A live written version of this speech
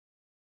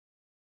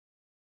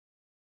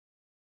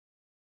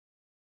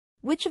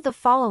Which of the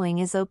following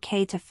is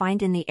okay to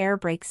find in the air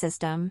brake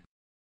system?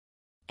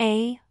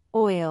 A.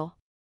 Oil.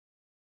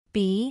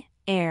 B.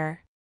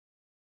 Air.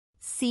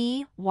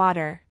 C.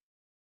 Water.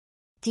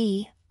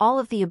 D. All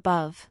of the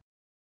above.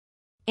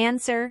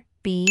 Answer,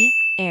 B.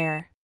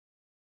 Air.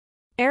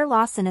 Air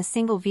loss in a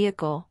single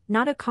vehicle,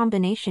 not a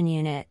combination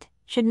unit,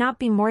 should not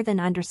be more than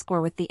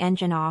with the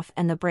engine off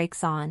and the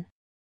brakes on.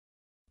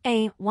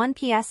 A. 1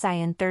 psi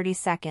in 30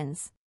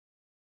 seconds.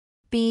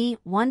 B.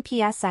 1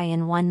 psi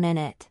in 1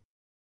 minute.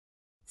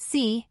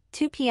 C.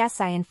 2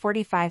 psi in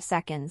 45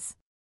 seconds.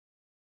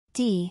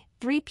 D.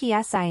 3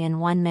 psi in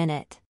 1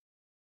 minute.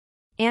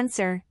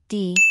 Answer,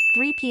 D.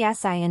 3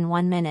 psi in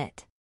 1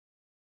 minute.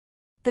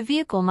 The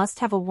vehicle must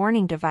have a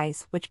warning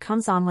device which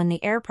comes on when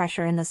the air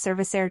pressure in the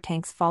service air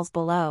tanks falls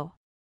below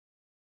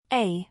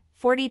A.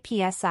 40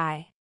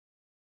 psi.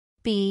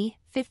 B.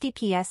 50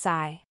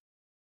 psi.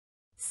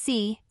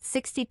 C.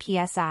 60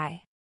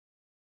 psi.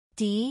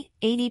 D.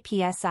 80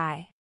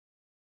 psi.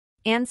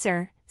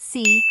 Answer,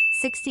 C.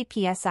 60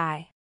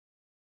 psi.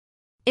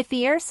 If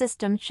the air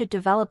system should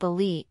develop a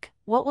leak,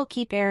 what will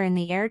keep air in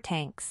the air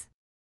tanks?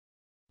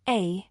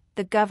 A.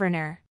 The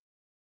governor.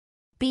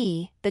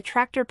 B. The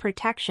tractor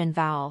protection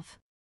valve.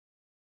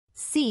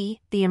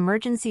 C. The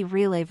emergency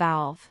relay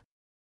valve.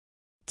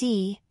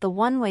 D. The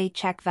one-way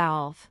check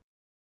valve.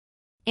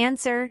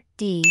 Answer,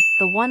 D.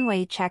 The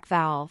one-way check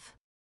valve.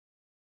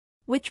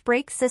 Which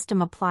brake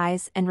system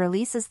applies and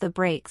releases the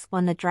brakes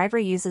when the driver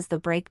uses the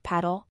brake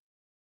pedal?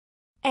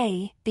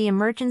 A. The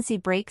emergency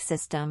brake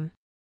system.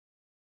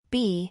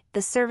 B.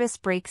 The service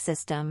brake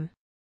system.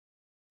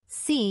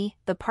 C.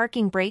 The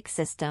parking brake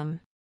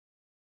system.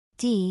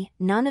 D.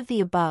 None of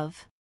the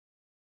above.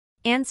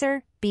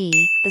 Answer,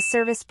 B. The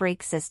service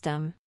brake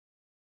system.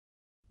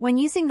 When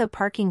using the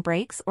parking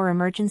brakes or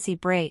emergency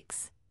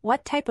brakes,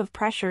 what type of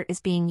pressure is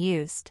being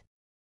used?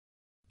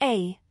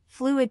 A.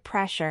 Fluid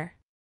pressure.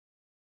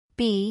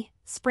 B.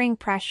 Spring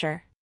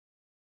pressure.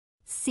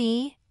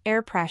 C.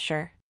 Air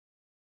pressure.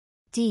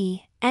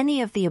 D.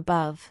 Any of the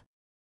above.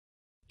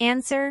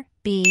 Answer,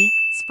 B.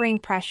 Spring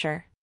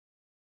pressure.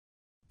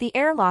 The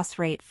air loss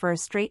rate for a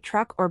straight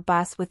truck or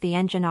bus with the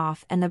engine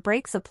off and the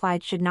brakes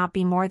applied should not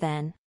be more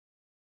than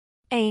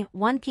A.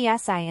 1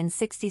 psi in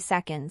 60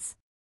 seconds.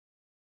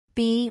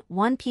 B.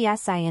 1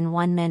 psi in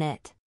 1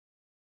 minute.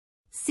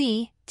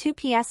 C. 2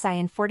 psi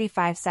in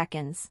 45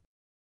 seconds.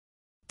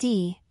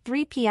 D.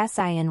 3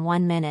 psi in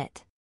 1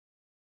 minute.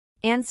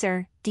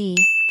 Answer, D.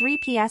 3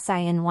 psi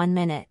in 1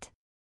 minute.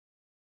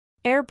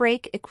 Air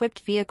brake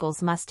equipped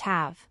vehicles must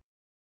have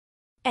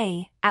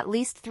A. At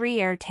least 3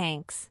 air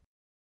tanks.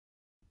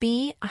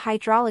 B. A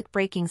hydraulic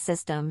braking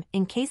system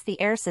in case the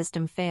air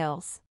system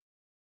fails.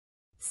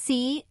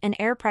 C. An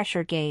air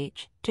pressure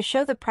gauge to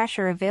show the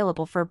pressure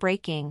available for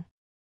braking.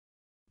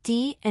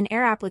 D. An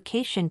air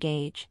application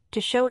gauge to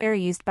show air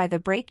used by the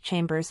brake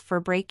chambers for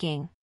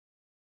braking.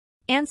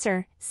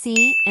 Answer,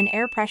 C. An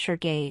air pressure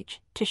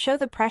gauge to show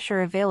the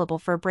pressure available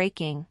for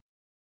braking.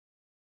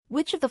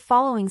 Which of the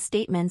following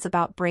statements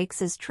about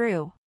brakes is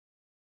true?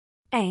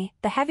 A.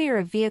 The heavier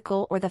a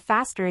vehicle or the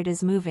faster it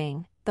is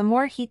moving, the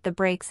more heat the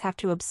brakes have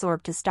to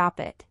absorb to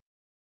stop it.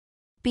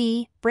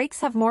 B.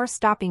 Brakes have more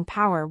stopping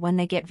power when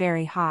they get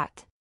very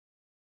hot.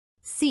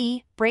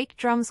 C. Brake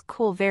drums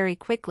cool very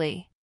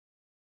quickly.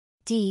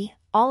 D.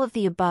 All of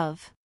the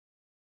above.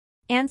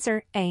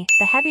 Answer, A.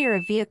 The heavier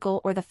a vehicle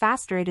or the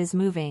faster it is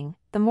moving,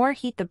 the more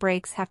heat the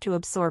brakes have to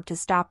absorb to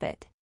stop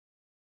it.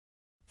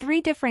 3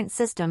 different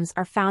systems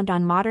are found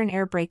on modern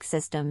air brake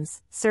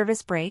systems: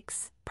 service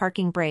brakes,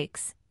 parking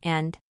brakes,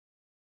 and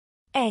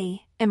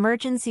A.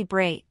 Emergency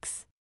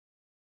brakes.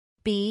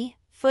 B.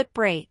 Foot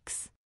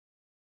brakes.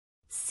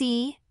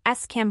 C.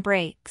 S-cam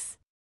brakes.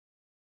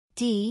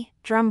 D.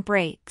 Drum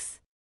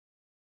brakes.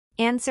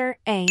 Answer,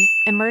 A.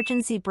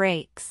 Emergency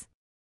brakes.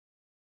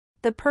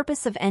 The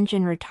purpose of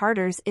engine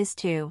retarders is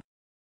to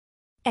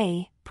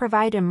A.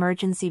 Provide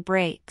emergency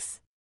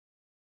brakes.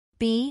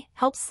 B.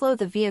 Help slow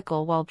the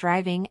vehicle while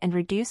driving and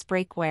reduce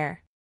brake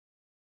wear.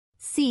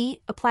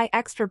 C. Apply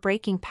extra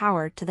braking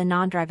power to the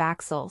non-drive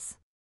axles.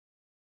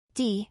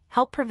 D.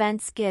 Help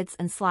prevent skids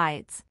and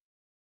slides.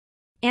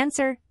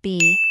 Answer,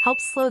 B. Help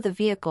slow the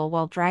vehicle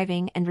while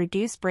driving and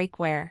reduce brake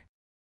wear.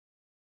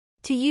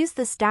 To use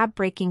the stab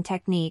braking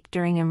technique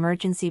during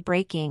emergency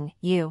braking,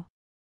 you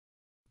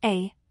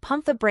A.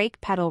 Pump the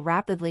brake pedal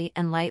rapidly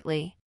and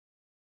lightly.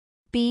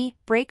 B.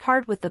 Brake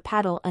hard with the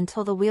pedal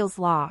until the wheels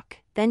lock,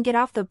 then get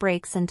off the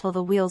brakes until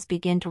the wheels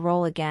begin to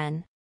roll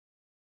again.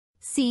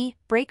 C.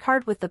 Brake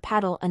hard with the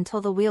pedal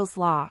until the wheels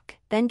lock,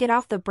 then get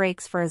off the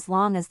brakes for as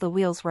long as the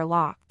wheels were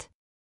locked.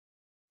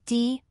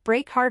 D.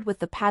 Brake hard with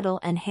the pedal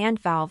and hand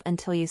valve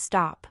until you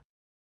stop.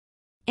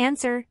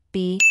 Answer,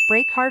 B.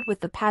 Brake hard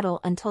with the pedal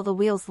until the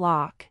wheels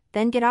lock,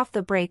 then get off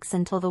the brakes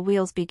until the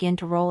wheels begin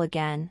to roll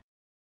again.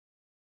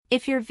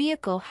 If your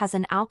vehicle has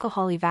an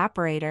alcohol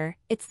evaporator,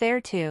 it's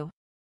there to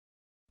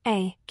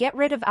A. Get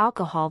rid of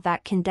alcohol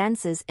that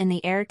condenses in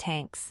the air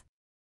tanks.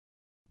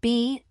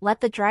 B.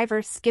 Let the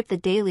driver skip the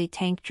daily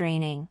tank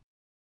draining.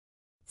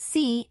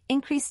 C.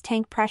 Increase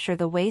tank pressure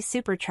the way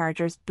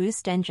superchargers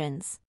boost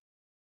engines.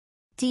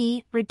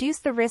 D. Reduce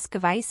the risk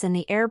of ice in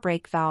the air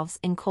brake valves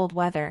in cold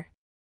weather.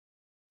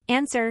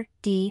 Answer: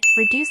 D.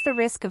 Reduce the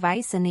risk of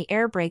ice in the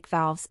air brake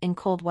valves in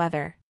cold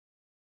weather.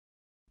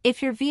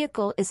 If your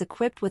vehicle is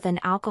equipped with an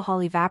alcohol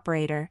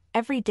evaporator,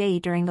 every day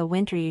during the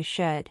winter you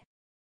should: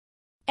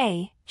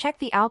 A. Check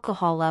the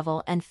alcohol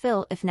level and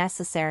fill if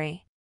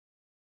necessary.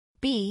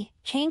 B.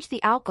 Change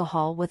the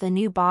alcohol with a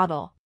new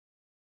bottle.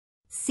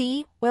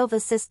 C. Oil the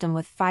system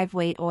with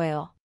 5-weight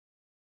oil.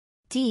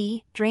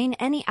 D. Drain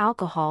any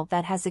alcohol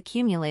that has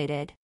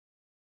accumulated.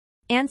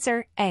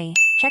 Answer: A.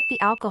 Check the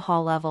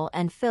alcohol level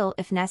and fill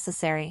if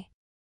necessary.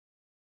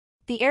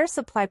 The air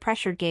supply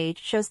pressure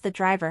gauge shows the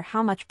driver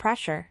how much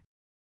pressure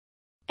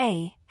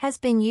A. has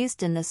been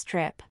used in this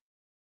trip.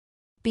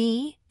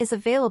 B. is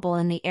available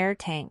in the air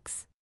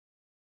tanks.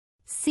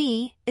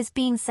 C. is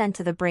being sent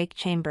to the brake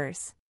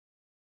chambers.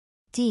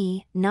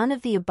 D. None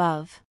of the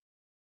above.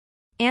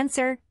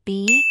 Answer: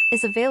 B.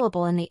 is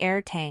available in the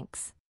air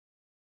tanks.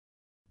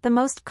 The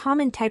most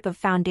common type of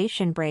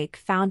foundation brake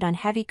found on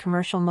heavy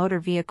commercial motor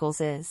vehicles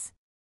is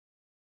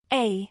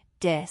A.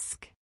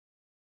 Disc.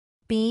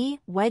 B.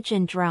 Wedge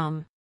and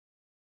drum.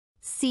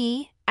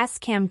 C.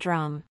 S-cam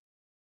drum.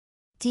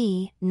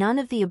 D. None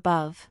of the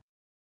above.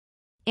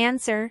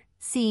 Answer: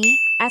 C.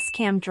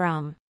 S-cam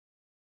drum.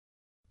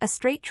 A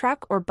straight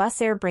truck or bus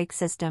air brake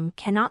system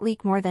cannot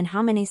leak more than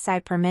how many psi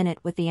per minute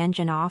with the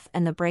engine off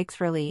and the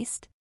brakes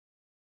released?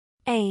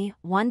 A.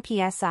 1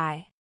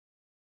 psi.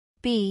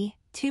 B.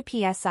 2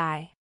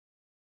 psi.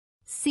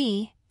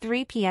 C.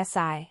 3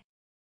 psi.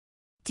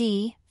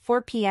 D.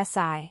 4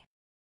 psi.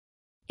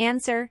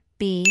 Answer: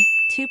 B.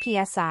 2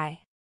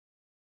 psi.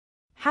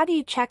 How do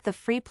you check the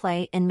free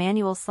play and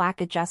manual slack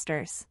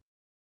adjusters?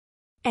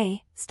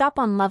 A. Stop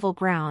on level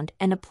ground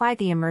and apply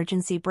the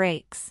emergency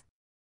brakes.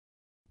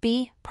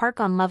 B.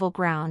 Park on level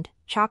ground,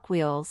 chalk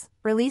wheels,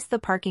 release the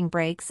parking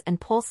brakes and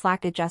pull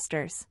slack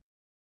adjusters.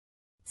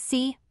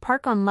 C.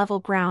 Park on level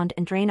ground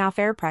and drain off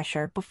air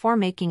pressure before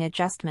making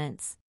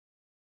adjustments.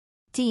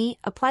 D.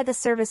 Apply the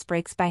service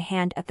brakes by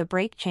hand at the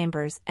brake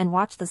chambers and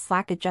watch the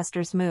slack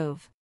adjusters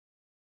move.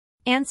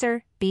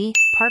 Answer: B.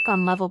 Park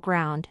on level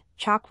ground,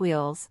 chalk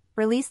wheels,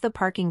 release the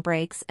parking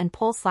brakes and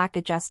pull slack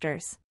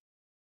adjusters.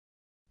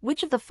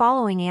 Which of the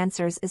following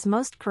answers is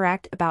most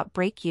correct about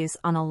brake use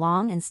on a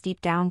long and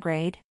steep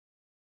downgrade?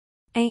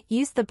 A.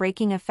 Use the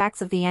braking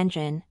effects of the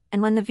engine,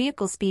 and when the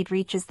vehicle speed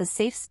reaches the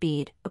safe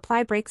speed,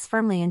 apply brakes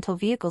firmly until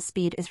vehicle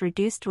speed is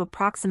reduced to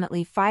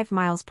approximately 5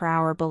 miles per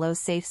hour below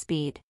safe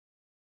speed.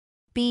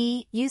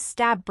 B. Use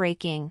stab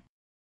braking.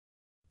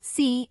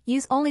 C.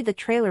 Use only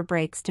the trailer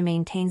brakes to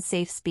maintain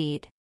safe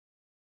speed.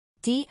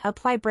 D.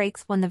 Apply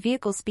brakes when the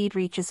vehicle speed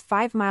reaches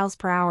 5 miles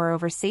per hour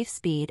over safe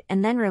speed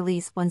and then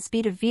release when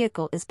speed of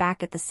vehicle is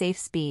back at the safe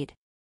speed.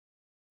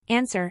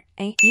 Answer: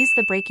 A. Use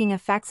the braking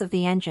effects of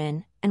the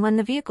engine, and when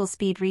the vehicle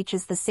speed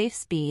reaches the safe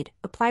speed,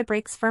 apply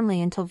brakes firmly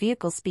until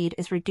vehicle speed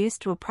is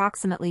reduced to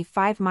approximately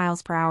 5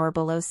 miles per hour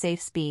below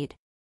safe speed.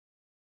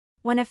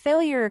 When a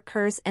failure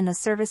occurs in the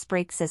service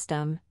brake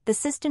system, the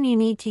system you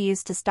need to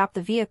use to stop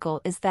the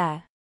vehicle is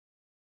the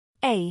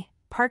A.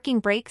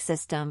 Parking brake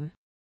system.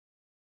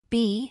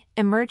 B.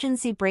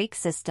 Emergency brake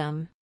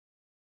system.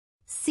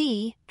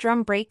 C.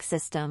 Drum brake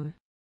system.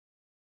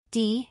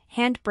 D.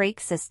 Hand brake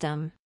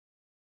system.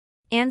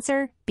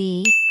 Answer: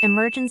 B.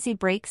 Emergency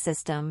brake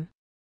system.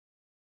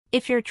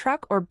 If your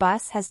truck or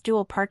bus has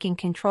dual parking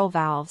control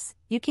valves,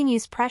 you can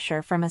use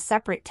pressure from a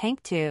separate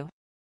tank to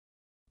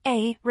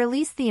A.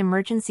 Release the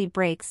emergency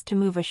brakes to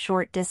move a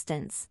short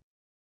distance.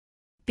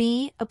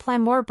 B. Apply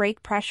more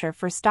brake pressure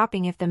for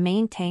stopping if the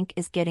main tank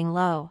is getting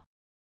low.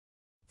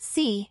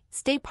 C.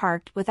 Stay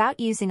parked without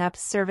using up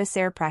service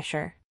air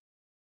pressure.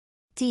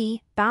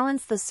 D.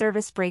 Balance the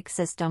service brake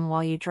system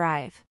while you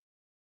drive.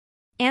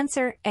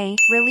 Answer: A.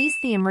 Release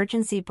the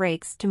emergency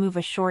brakes to move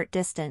a short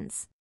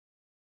distance.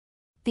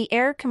 The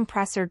air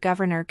compressor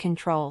governor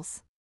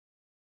controls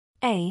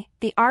A.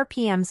 The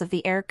RPMs of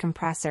the air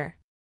compressor.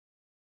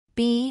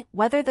 B.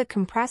 Whether the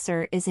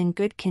compressor is in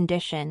good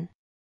condition.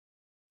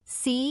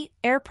 C.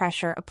 Air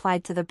pressure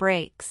applied to the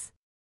brakes.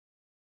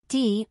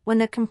 D. When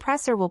the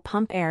compressor will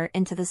pump air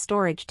into the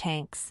storage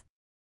tanks.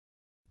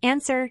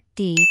 Answer: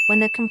 D. When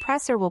the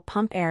compressor will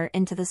pump air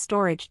into the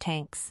storage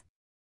tanks.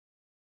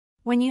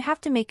 When you have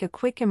to make a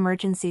quick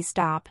emergency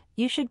stop,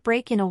 you should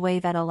brake in a way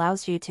that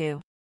allows you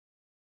to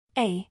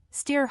A.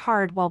 Steer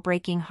hard while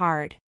braking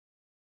hard.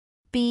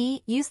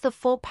 B. Use the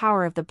full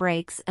power of the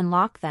brakes and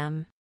lock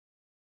them.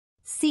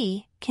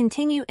 C.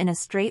 Continue in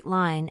a straight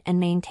line and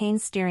maintain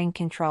steering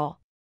control.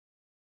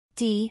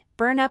 D.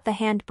 Burn up the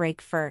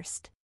handbrake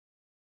first.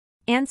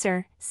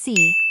 Answer: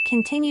 C.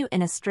 Continue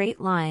in a straight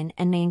line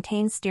and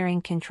maintain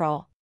steering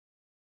control.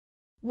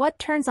 What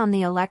turns on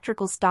the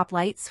electrical stop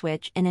light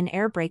switch in an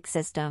air brake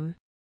system?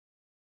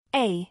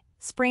 A.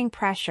 Spring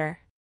pressure.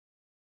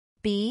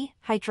 B.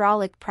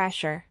 Hydraulic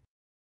pressure.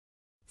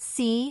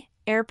 C.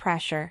 Air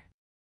pressure.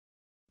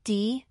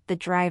 D. The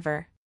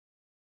driver.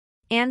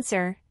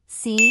 Answer: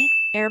 C.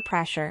 Air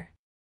pressure.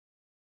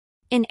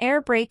 In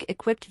air brake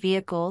equipped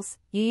vehicles,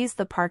 you use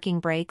the parking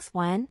brakes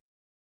when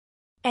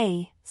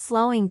A.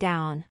 Slowing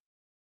down.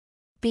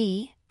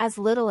 B. As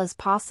little as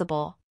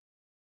possible.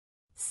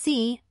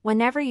 C.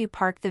 Whenever you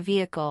park the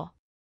vehicle.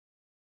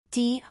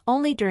 D.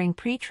 Only during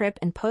pre-trip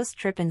and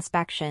post-trip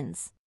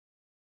inspections.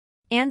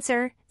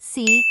 Answer: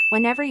 C.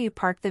 Whenever you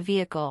park the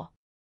vehicle.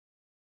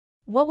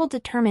 What will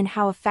determine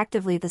how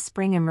effectively the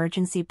spring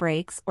emergency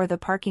brakes or the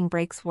parking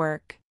brakes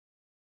work?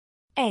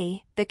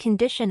 A. The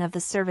condition of the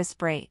service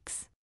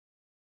brakes.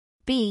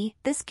 B.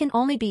 This can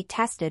only be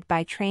tested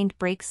by trained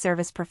brake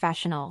service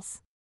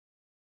professionals.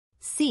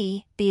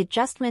 C. The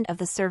adjustment of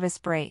the service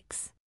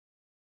brakes.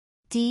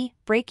 D.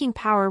 Braking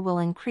power will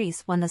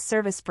increase when the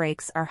service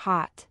brakes are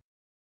hot.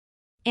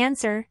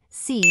 Answer: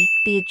 C.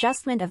 The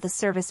adjustment of the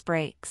service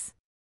brakes.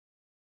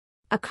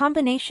 A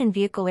combination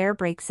vehicle air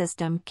brake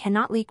system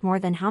cannot leak more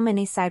than how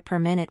many psi per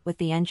minute with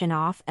the engine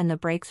off and the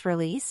brakes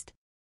released?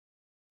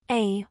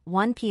 A.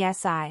 1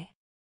 psi.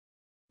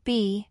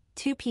 B.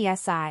 2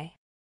 psi.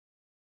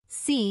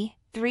 C.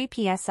 3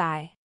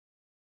 psi.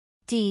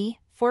 D.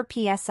 4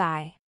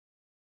 psi.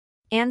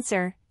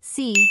 Answer: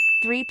 C.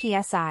 3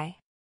 psi.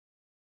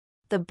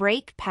 The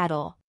brake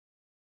pedal.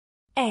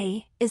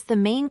 A. Is the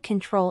main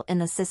control in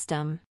the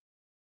system.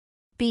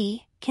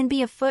 B. Can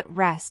be a foot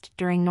rest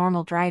during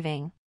normal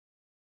driving.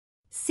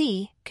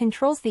 C.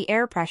 Controls the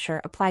air pressure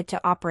applied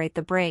to operate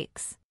the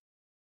brakes.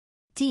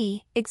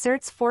 D.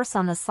 Exerts force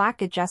on the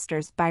slack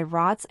adjusters by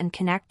rods and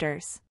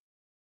connectors.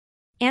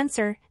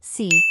 Answer: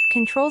 C.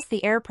 Controls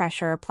the air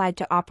pressure applied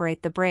to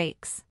operate the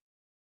brakes.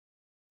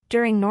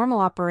 During normal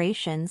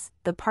operations,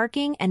 the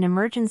parking and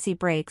emergency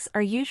brakes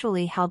are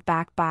usually held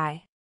back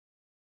by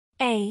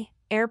A.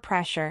 Air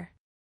pressure.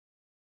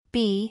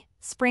 B.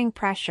 Spring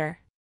pressure.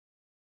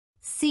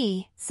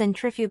 C.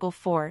 Centrifugal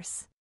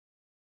force.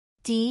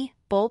 D.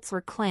 Bolts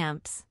or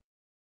clamps.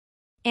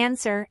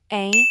 Answer: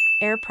 A.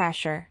 Air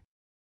pressure.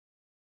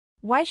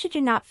 Why should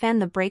you not fan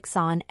the brakes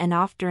on and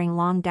off during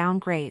long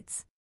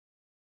downgrades?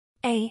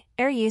 A.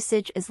 Air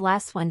usage is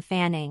less when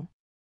fanning.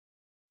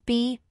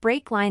 B.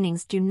 Brake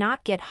linings do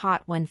not get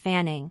hot when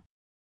fanning.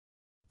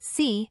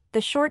 C.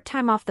 The short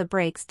time off the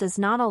brakes does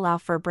not allow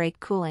for brake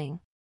cooling.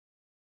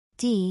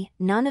 D.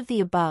 None of the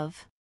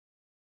above.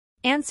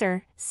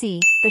 Answer: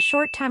 C. The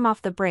short time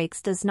off the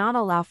brakes does not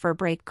allow for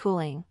brake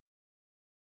cooling.